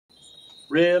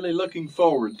Really looking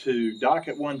forward to Doc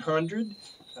at 100,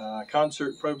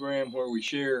 concert program where we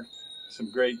share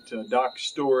some great Doc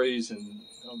stories and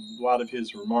a lot of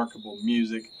his remarkable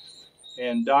music.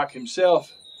 And Doc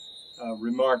himself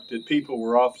remarked that people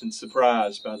were often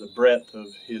surprised by the breadth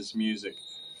of his music.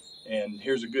 And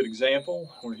here's a good example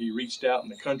where he reached out in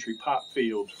the country pop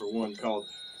field for one called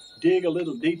Dig a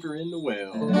Little Deeper in the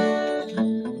Well.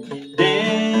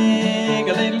 Dig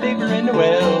a little deeper in the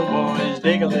well, boys,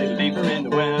 dig a little deeper in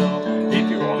the well. If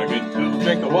you want a good cool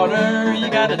drink of water, you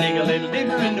gotta dig a little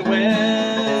deeper in the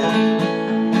well.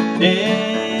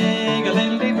 Dig a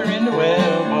little deeper in the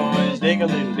well, boys, dig a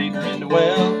little deeper in the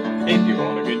well. If you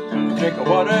want a good cool drink of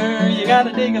water, you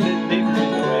gotta dig a little deeper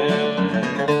in the well.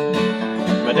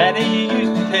 My daddy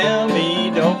used to tell me,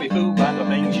 don't be fooled by the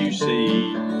things you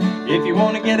see. If you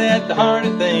want to get at the heart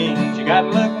of things, you gotta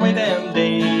look way down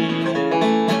deep.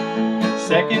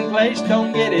 Second place,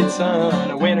 don't get it, son.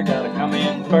 A winner gotta come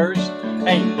in first.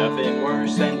 Ain't nothing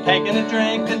worse than taking a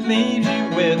drink that leaves you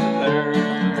with a thirst.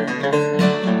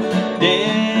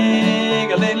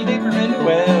 Dig a little deeper in the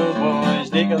well, boys,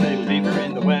 dig a little deeper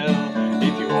in the well.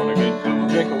 If you want a good cool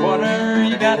drink of water,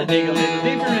 you gotta dig a little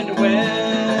deeper in the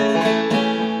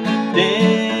well.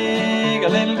 Dig a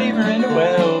little deeper in the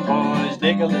well, boys,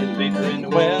 dig a little deeper in the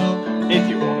well. If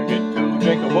you want a good cool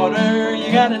drink of water,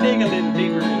 you gotta dig a little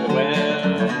deeper in the well.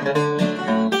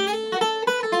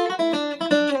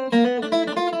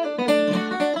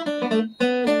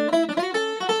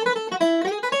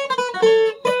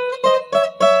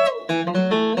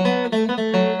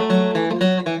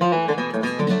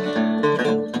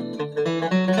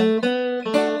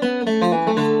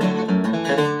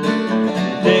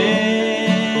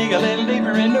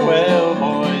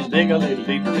 Dig a little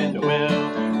deeper in the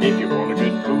well. If you want a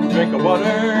good cool drink of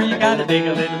water, you gotta dig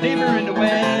a little deeper in the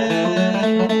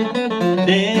well.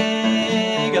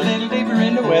 Dig a little deeper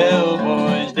in the well,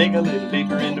 boys, dig a little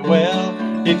deeper in the well.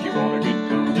 If you want a good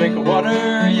cool drink of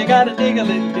water, you gotta dig a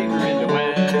little deeper in the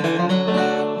well.